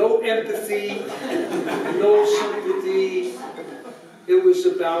had no empathy, no sympathy. It was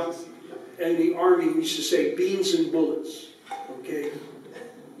about, in the army we used to say, beans and bullets. Okay?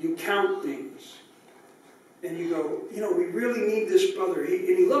 You count things. And you go, we really need this brother.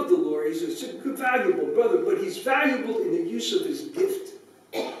 And he loved the Lord. He's a good, valuable brother, but he's valuable in the use of his gift.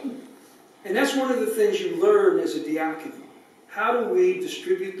 And that's one of the things you learn as a diaconate. How do we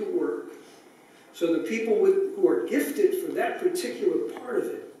distribute the work so the people who are gifted for that particular part of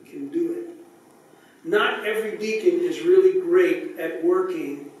it can do it? Not every deacon is really great at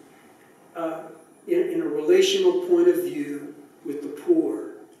working in a relational point of view with the poor.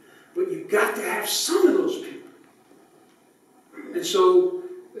 But you've got to have some of those people. And so,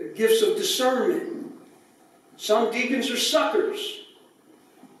 gifts of discernment. Some deacons are suckers.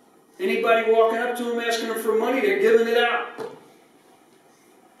 Anybody walking up to them asking them for money, they're giving it out.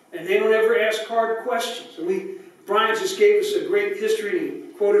 And they don't ever ask hard questions. And Brian just gave us a great history, and he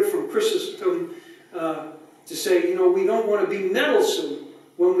quoted from Chrysostom to say, you know, we don't want to be meddlesome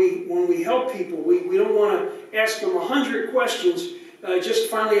when we help people. We don't want to ask them 100 questions just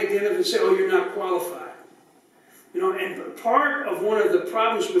finally at the end of it and say, oh, you're not qualified. You know, and part of one of the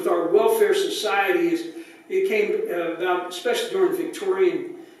problems with our welfare society is it came about, especially during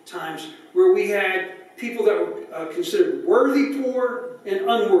Victorian times, where we had people that were considered worthy poor and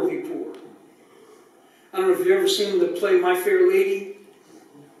unworthy poor. I don't know if you've ever seen the play My Fair Lady,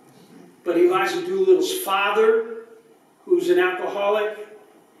 but Eliza Doolittle's father, who's an alcoholic,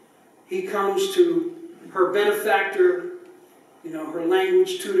 he comes to her benefactor, you know, her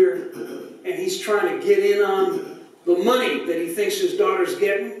language tutor, and he's trying to get in on the money that he thinks his daughter's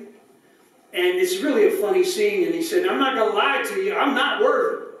getting. And it's really a funny scene, and he said, I'm not going to lie to you, I'm not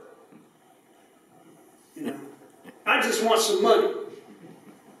worthy. You know, I just want some money.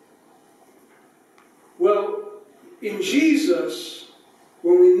 Well, in Jesus,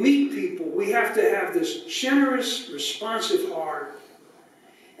 when we meet people, we have to have this generous, responsive heart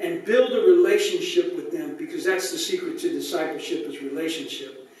and build a relationship with them, because that's the secret to discipleship, is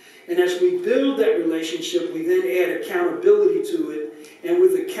relationship. And as we build that relationship, we then add accountability to it. And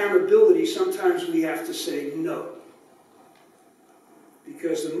with accountability, sometimes we have to say no.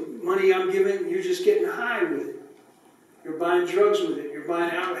 Because the money I'm giving, you're just getting high with it. You're buying drugs with it. You're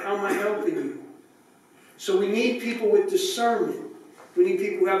buying out. How am I helping you? So we need people with discernment. We need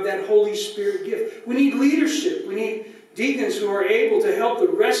people who have that Holy Spirit gift. We need leadership. We need deacons who are able to help the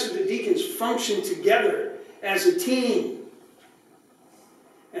rest of the deacons function together as a team.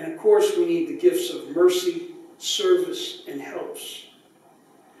 And of course, we need the gifts of mercy, service, and helps.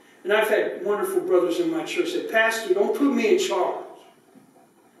 And I've had wonderful brothers in my church say, Pastor, don't put me in charge.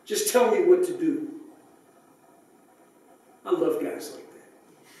 Just tell me what to do. I love guys like that,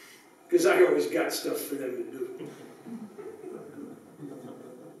 because I always got stuff for them to do.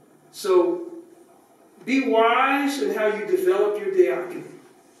 So, be wise in how you develop your diaconate.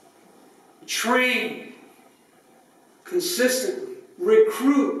 Train consistently.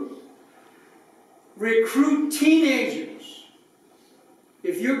 Recruit teenagers.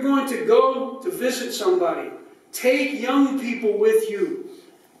 If you're going to go to visit somebody, take young people with you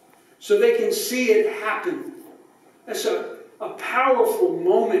so they can see it happen. That's a powerful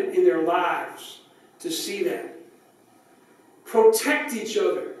moment in their lives to see that. Protect each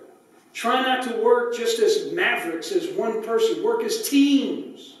other. Try not to work just as mavericks, as one person. Work as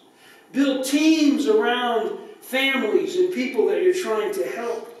teams. Build teams around families and people that you're trying to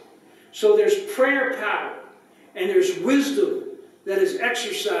help. So there's prayer power and there's wisdom that is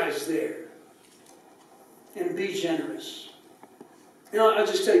exercised there. And be generous. You know, I'll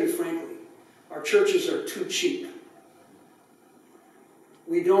just tell you frankly, our churches are too cheap.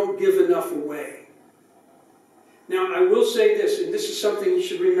 We don't give enough away. Now, I will say this, and this is something you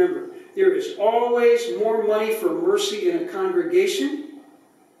should remember. There is always more money for mercy in a congregation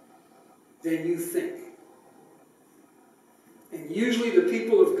than you think. And usually the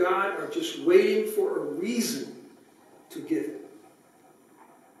people of God are just waiting for a reason to give it.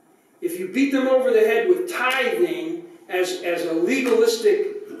 If you beat them over the head with tithing as a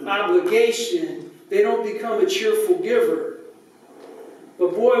legalistic obligation, they don't become a cheerful giver.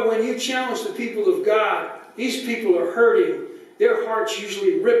 But boy, when you challenge the people of God, these people are hurting. Their hearts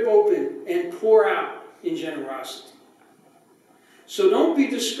usually rip open and pour out in generosity. So don't be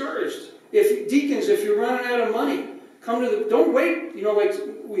discouraged. If you're running out of money, don't wait. You know,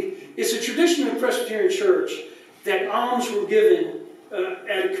 it's a tradition in Presbyterian Church that alms were given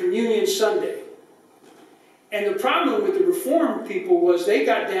at a communion Sunday. And the problem with the Reformed people was they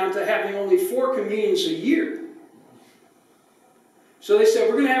got down to having only 4 communions a year. So they said,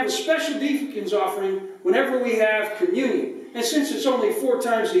 we're going to have a special deacons offering whenever we have communion. And since it's only 4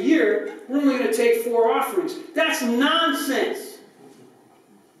 times a year, we're only going to take 4 offerings. That's nonsense.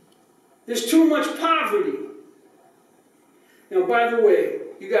 There's too much poverty. Now, by the way,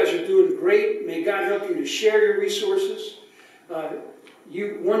 you guys are doing great. May God help you to share your resources.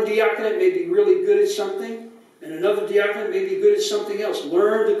 One diaconate may be really good at something, and another diaconate may be good at something else.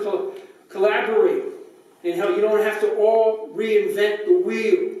 Learn to collaborate, and how you don't have to all reinvent the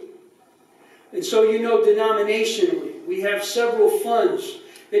wheel. And so, you know, denominationally, we have several funds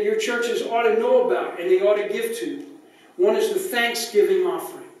that your churches ought to know about and they ought to give to. One is the Thanksgiving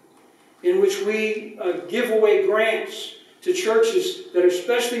offering, in which we give away grants to churches that are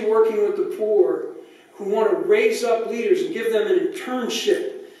especially working with the poor, who want to raise up leaders and give them an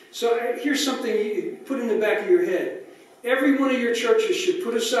internship. So here's something you put in the back of your head. Every one of your churches should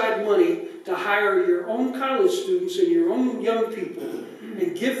put aside money to hire your own college students and your own young people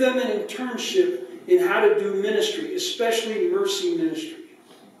and give them an internship in how to do ministry, especially mercy ministry.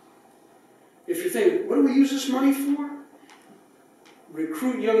 If you're thinking, what do we use this money for?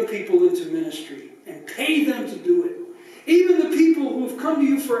 Recruit young people into ministry and pay them to do it. Even the people who have come to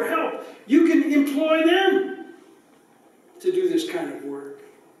you for help, you can employ them to do this kind of work.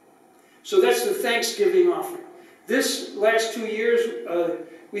 So that's the Thanksgiving offering. This last 2 years,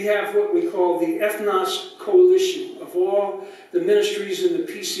 we have what we call the Ethnos Coalition of all the ministries in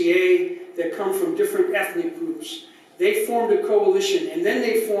the PCA that come from different ethnic groups. They formed a coalition, and then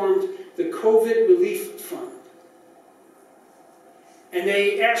they formed the COVID Relief Fund. And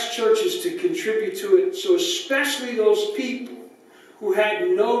they asked churches to contribute to it, so especially those people who had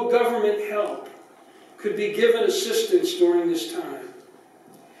no government help could be given assistance during this time.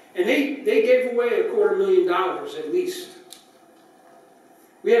 And they gave away $250,000 at least.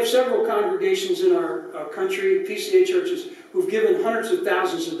 We have several congregations in our country, PCA churches, who've given hundreds of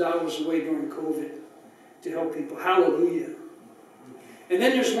thousands of dollars away during COVID to help people. Hallelujah. And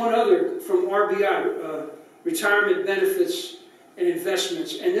then there's one other from RBI, Retirement Benefits and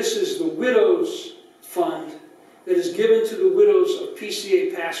Investments, and this is the Widows Fund that is given to the widows of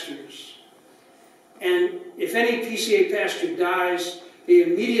PCA pastors. And if any PCA pastor dies, they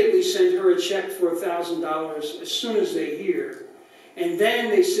immediately send her a check for $1,000 as soon as they hear. And then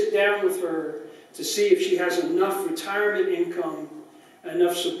they sit down with her to see if she has enough retirement income,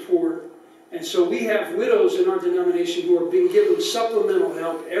 enough support. And so we have widows in our denomination who are being given supplemental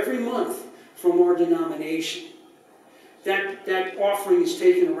help every month from our denomination. That offering is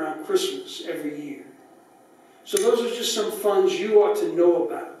taken around Christmas every year. So those are just some funds you ought to know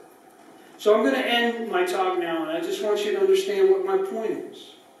about. So I'm going to end my talk now, and I just want you to understand what my point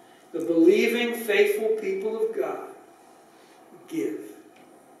is. The believing, faithful people of God give.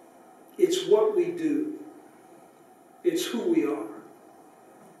 It's what we do. It's who we are.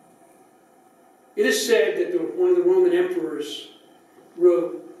 It is said that one of the Roman emperors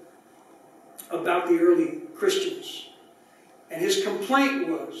wrote about the early Christians. And his complaint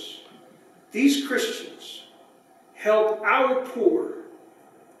was, these Christians help our poor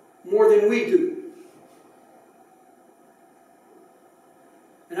more than we do.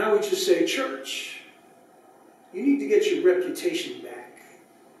 And I would just say, church, you need to get your reputation back.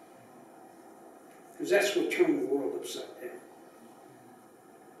 Because that's what turned the world upside down.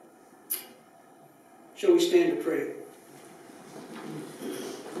 Shall we stand to pray?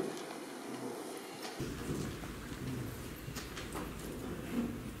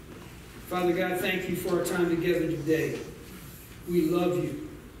 Father God, thank you for our time together today. We love you.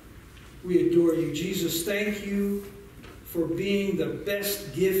 We adore you. Jesus, thank you for being the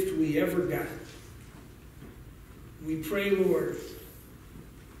best gift we ever got. We pray, Lord,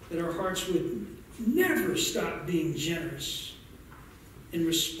 that our hearts would never stop being generous in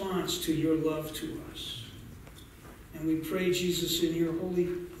response to your love to us. And we pray, Jesus, in your holy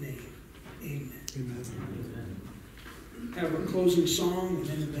name. Amen. Amen. Have a closing song and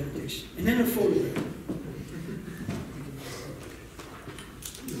then a benediction. And then a photograph.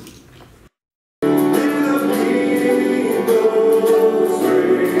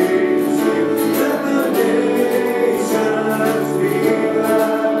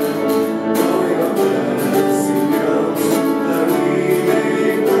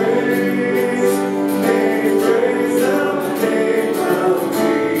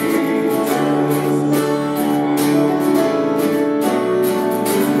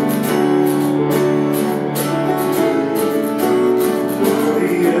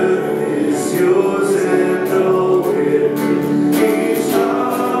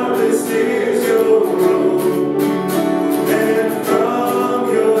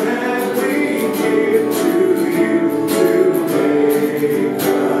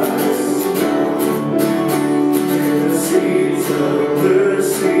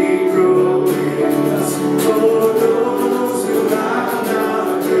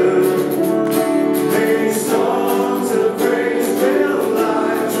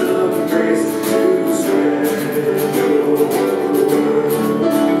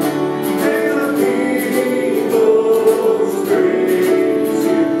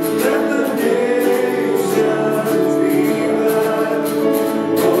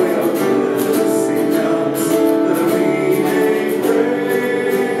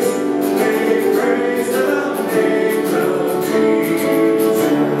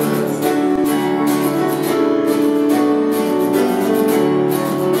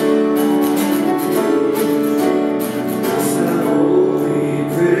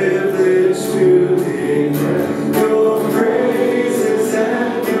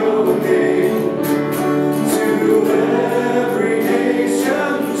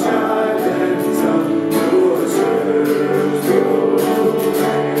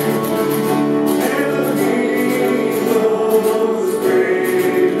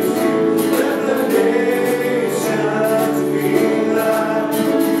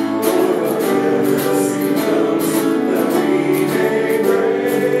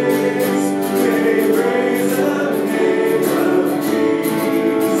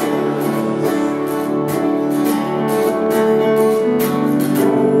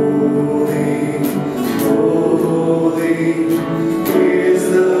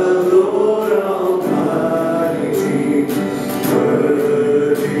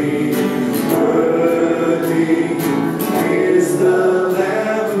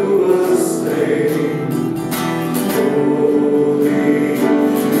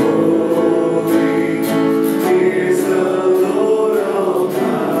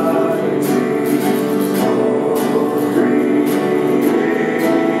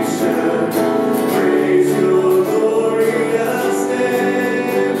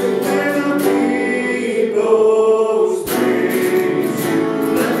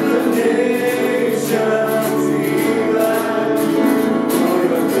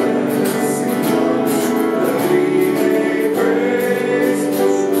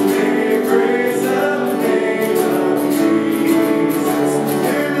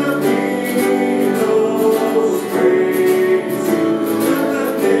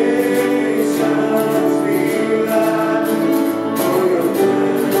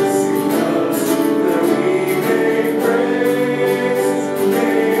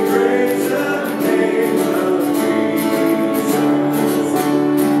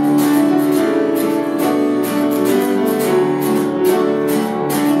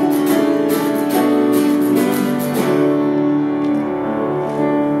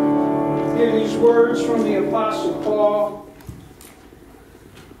 words from the Apostle Paul,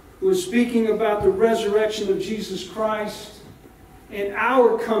 who is speaking about the resurrection of Jesus Christ and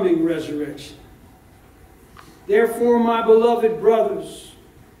our coming resurrection. Therefore, my beloved brothers,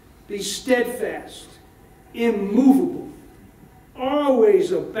 be steadfast, immovable,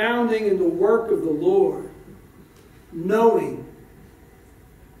 always abounding in the work of the Lord, knowing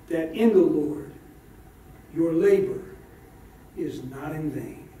that in the Lord your labor is not in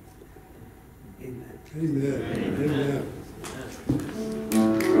vain. Amen. Amen.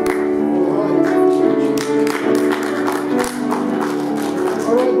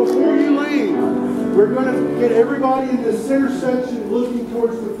 All right, before you leave, we're going to get everybody in the center section looking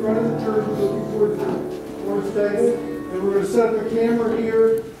towards the front of the church, looking towards the table. And we're going to set up a camera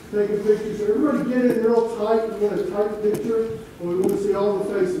here, take a picture. So everybody get in real tight. We want a tight picture, and we want to see all the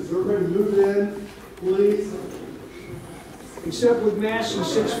faces. So everybody move in, please. Except with masks and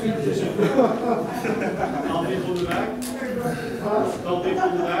 6 feet distance. All people in the back? All people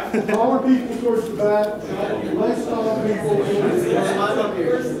in the back? Taller people towards the back. Less tall people towards the back. I'm up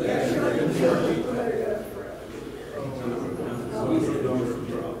here.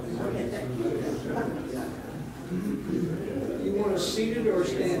 You want to seated or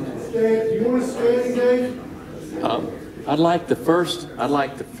standing? Stand. Do you want to stand, Dave? I'd like the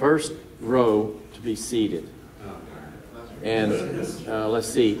first row to be seated. And let's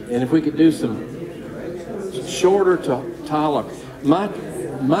see. And if we could do some shorter to taller. My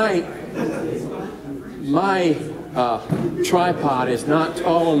tripod is not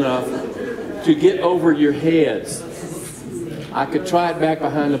tall enough to get over your heads. I could try it back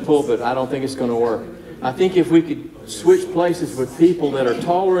behind the pulpit. I don't think it's going to work. I think if we could switch places with people that are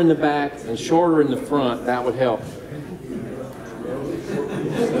taller in the back and shorter in the front, that would help.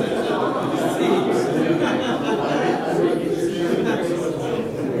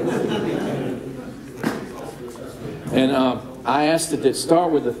 And I asked it to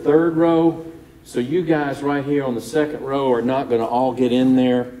start with the third row, so you guys right here on the second row are not going to all get in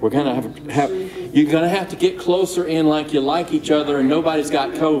there. We're going to have you're going to have to get closer in like you like each other, and nobody's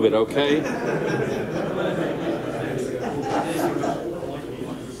got COVID, okay?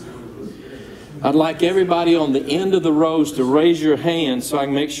 I'd like everybody on the end of the rows to raise your hand so I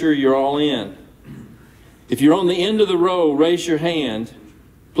can make sure you're all in. If you're on the end of the row, raise your hand,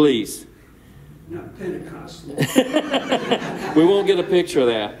 please. Not Pentecostal. We won't get a picture of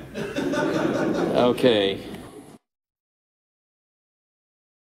that. Okay.